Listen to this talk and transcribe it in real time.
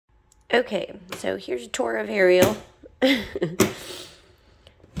Okay, so here's a tour of Ariel.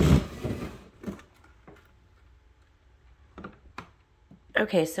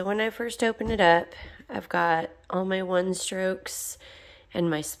 Okay, so when I first open it up, I've got all my one strokes and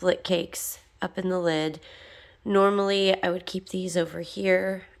my split cakes up in the lid. Normally, I would keep these over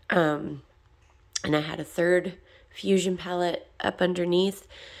here, and I had a third fusion palette up underneath,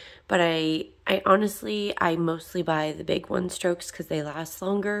 but I honestly mostly buy the big one strokes because they last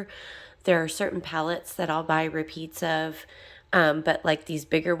longer. There are certain palettes that I'll buy repeats of, but like these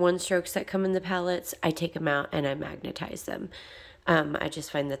bigger one strokes that come in the palettes, I take them out and I magnetize them. I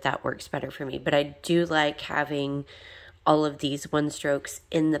just find that works better for me, but I do like having all of these one strokes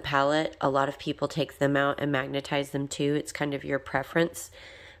in the palette. A lot of people take them out and magnetize them too. It's kind of your preference,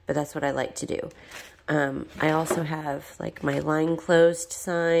 but that's what I like to do. I also have like my line closed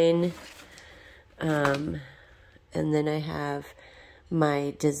sign, and then I have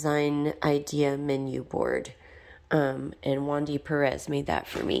my design idea menu board, and Wandy Perez made that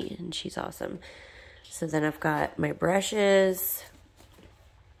for me, and she's awesome. So then I've got my brushes,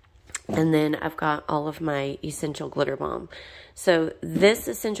 and then I've got all of my Essential Glitter Balm. So this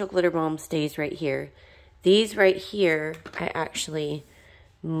Essential Glitter Balm stays right here. These right here, I actually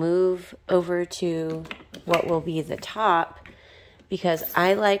move over to what will be the top because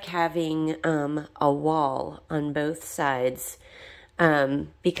I like having a wall on both sides,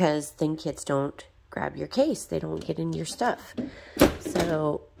 because then kids don't grab your case. They don't get in your stuff.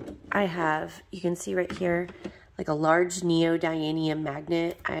 So I have, you can see right here, like a large neodymium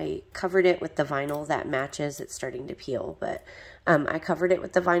magnet. I covered it with the vinyl that matches. It's starting to peel, but I covered it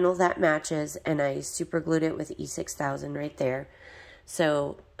with the vinyl that matches, and I super glued it with E6000 right there.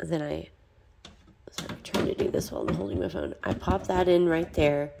 So then I'm trying to do this while I'm holding my phone. I pop that in right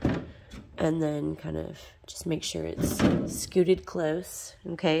there, and then kind of just make sure it's scooted close.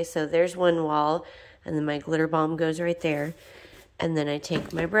 Okay, so there's one wall, and then my glitter balm goes right there. And then I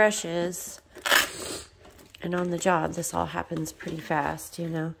take my brushes, and on the job, this all happens pretty fast, you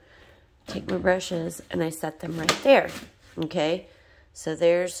know. Take my brushes, and I set them right there, okay? So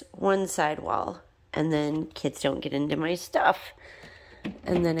there's one side wall, and then kids don't get into my stuff.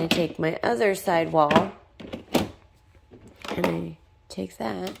 And then I take my other side wall, and I take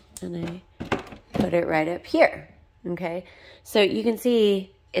that, and I put it right up here, okay? So you can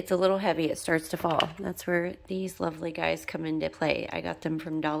see it's a little heavy. It starts to fall. That's where these lovely guys come into play. I got them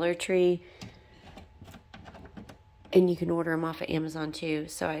from Dollar Tree, and you can order them off of Amazon too.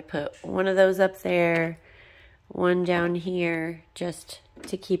 So I put one of those up there, one down here, just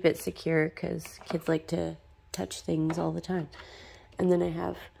to keep it secure because kids like to touch things all the time. And then I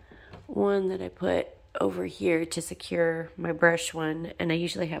have one that I put over here to secure my brush one, and I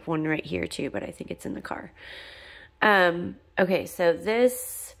usually have one right here too, but I think it's in the car. Okay, so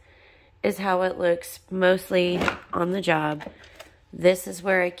this is how it looks mostly on the job. This is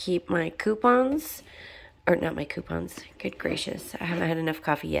where I keep my coupons, or not my coupons, good gracious, I haven't had enough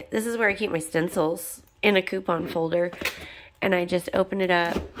coffee yet. This is where I keep my stencils in a coupon folder, and I just open it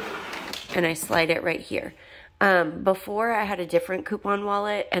up and I slide it right here. Before I had a different coupon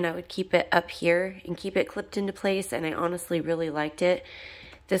wallet, and I would keep it up here and keep it clipped into place, and I honestly really liked it.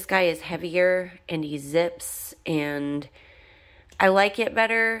 This guy is heavier and he zips, and I like it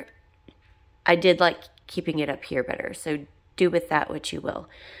better. I did like keeping it up here better, so do with that what you will.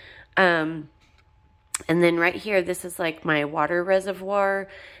 And then right here, this is like my water reservoir,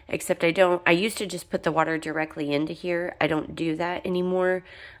 except I used to just put the water directly into here. I don't do that anymore.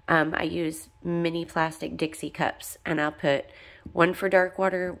 I use mini plastic Dixie cups, and I'll put one for dark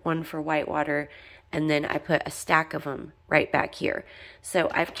water, one for white water, and then I put a stack of them right back here.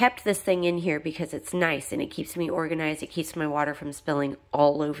 So I've kept this thing in here because it's nice and it keeps me organized. It keeps my water from spilling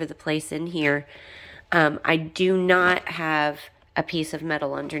all over the place in here. I do not have a piece of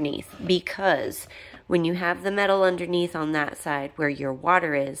metal underneath because when you have the metal underneath on that side where your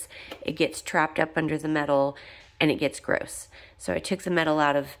water is, it gets trapped up under the metal and it gets gross. So I took the metal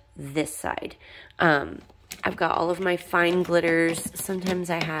out of this side. I've got all of my fine glitters. Sometimes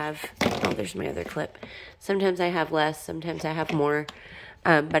I have, oh, there's my other clip. Sometimes I have less, sometimes I have more.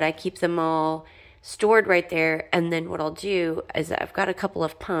 But I keep them all stored right there. And then what I'll do is I've got a couple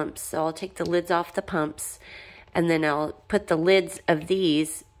of pumps. So I'll take the lids off the pumps, and then I'll put the lids of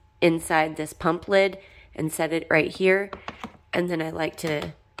these inside this pump lid and set it right here. And then I like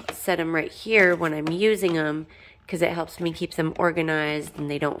to set them right here when I'm using them, because it helps me keep them organized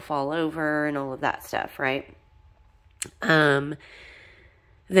and they don't fall over and all of that stuff, right?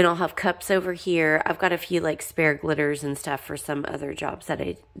 Then I'll have cups over here. I've got a few like spare glitters and stuff for some other jobs that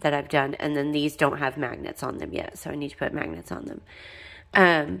I've done, and then these don't have magnets on them yet, so I need to put magnets on them.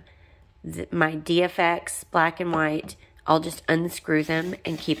 my DFX black and white, I'll just unscrew them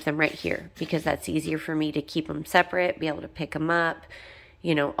and keep them right here because that's easier for me to keep them separate, be able to pick them up,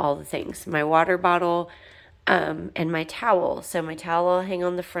 you know, all the things. My water bottle and my towel. So my towel will hang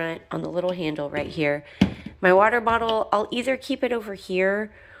on the front on the little handle right here. My water bottle, I'll either keep it over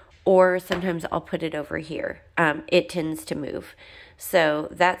here or sometimes I'll put it over here. It tends to move. So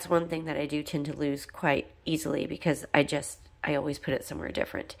that's one thing that I do tend to lose quite easily because I always put it somewhere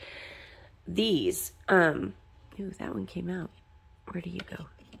different. These, ooh, that one came out. Where do you go?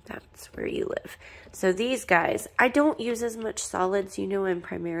 That's where you live. So these guys, I don't use as much solids. You know, I'm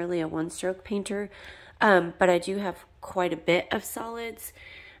primarily a one-stroke painter, but I do have quite a bit of solids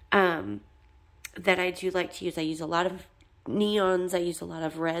that I do like to use. I use a lot of neons. I use a lot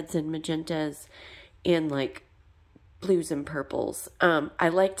of reds and magentas and like blues and purples. I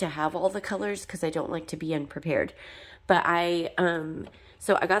like to have all the colors because I don't like to be unprepared. But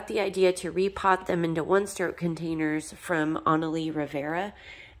so I got the idea to repot them into one-stroke containers from Annalie Rivera,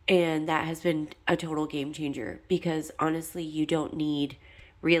 and that has been a total game changer because honestly, you don't need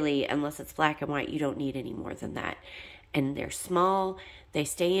really, unless it's black and white, you don't need any more than that. And they're small, they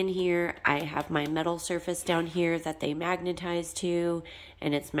stay in here. I have my metal surface down here that they magnetize to,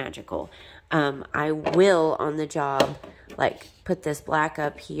 and it's magical. I will, on the job, like put this black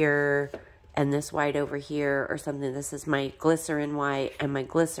up here and this white over here or something. This is my glycerin white and my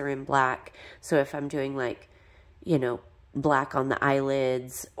glycerin black. So if I'm doing like, you know, black on the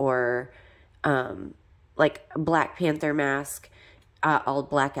eyelids or like a Black Panther mask, I'll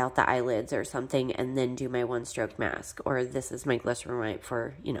black out the eyelids or something and then do my one-stroke mask. Or this is my glycerin white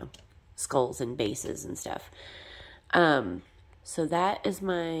for, you know, skulls and bases and stuff. So that is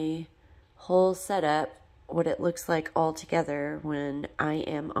my whole setup, what it looks like all together when I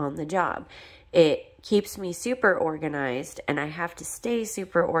am on the job. It keeps me super organized, and I have to stay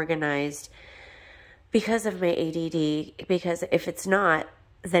super organized because of my ADD, because if it's not,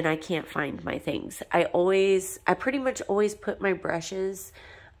 then I can't find my things. I pretty much always put my brushes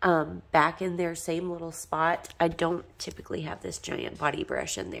back in their same little spot. I don't typically have this giant body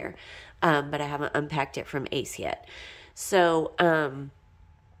brush in there, but I haven't unpacked it from Ace yet. So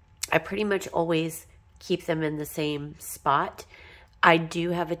I pretty much always keep them in the same spot. I do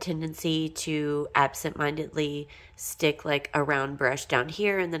have a tendency to absentmindedly stick like a round brush down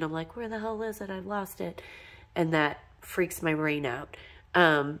here, and then I'm like, where the hell is it? I've lost it. And that freaks my brain out.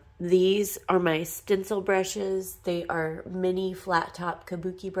 These are my stencil brushes. They are mini flat top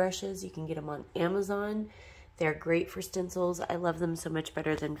kabuki brushes. You can get them on Amazon. They're great for stencils. I love them so much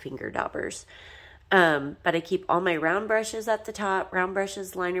better than finger daubers. But I keep all my round brushes at the top, round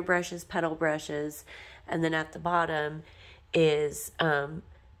brushes, liner brushes, petal brushes, and then at the bottom is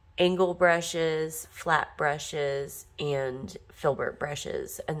angle brushes, flat brushes, and filbert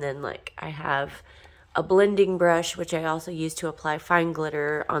brushes. And then like I have a blending brush, which I also use to apply fine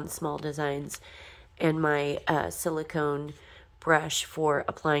glitter on small designs, and my silicone brush for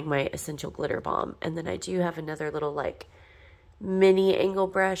applying my essential glitter balm. And then I do have another little like mini angle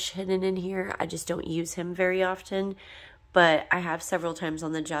brush hidden in here. I just don't use him very often, but I have several times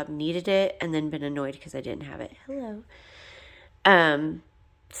on the job needed it and then been annoyed because I didn't have it. Hello.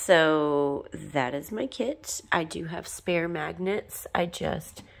 So that is my kit. I do have spare magnets. I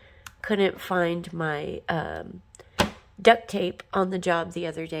just couldn't find my duct tape on the job the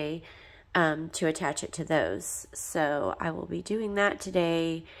other day to attach it to those. So I will be doing that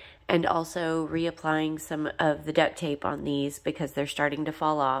today, and also reapplying some of the duct tape on these because they're starting to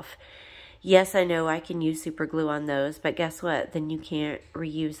fall off. Yes, I know I can use super glue on those, but guess what? Then you can't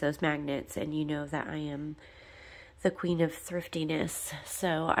reuse those magnets, and you know that I am the queen of thriftiness,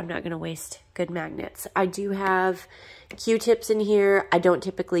 so I'm not going to waste good magnets. I do have Q-tips in here. I don't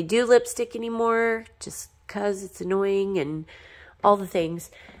typically do lipstick anymore just because it's annoying and all the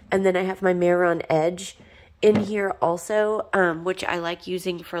things. And then I have my Mehron Edge in here also, which I like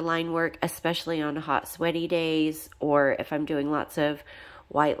using for line work, especially on hot, sweaty days, or if I'm doing lots of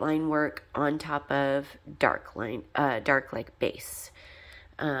white line work on top of dark like base.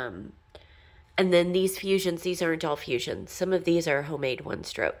 And then these fusions, these aren't all fusions. Some of these are homemade one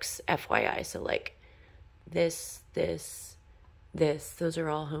strokes, FYI. So like this, those are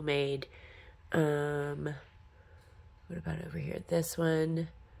all homemade. What about over here? This one,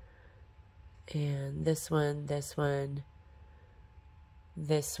 and this one, this one,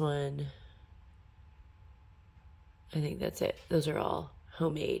 this one. I think that's it. Those are all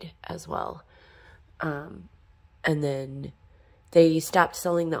homemade as well. And then they stopped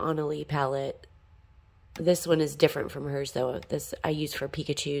selling the Annalie palette. This one is different from hers, though. This I use for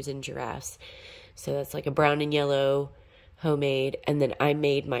Pikachus and giraffes. So that's like a brown and yellow homemade. And then I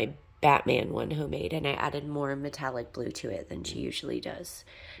made my Batman one homemade, and I added more metallic blue to it than she usually does,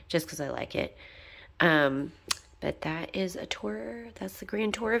 just because I like it. But that is a tour. That's the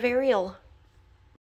grand tour of Ariel.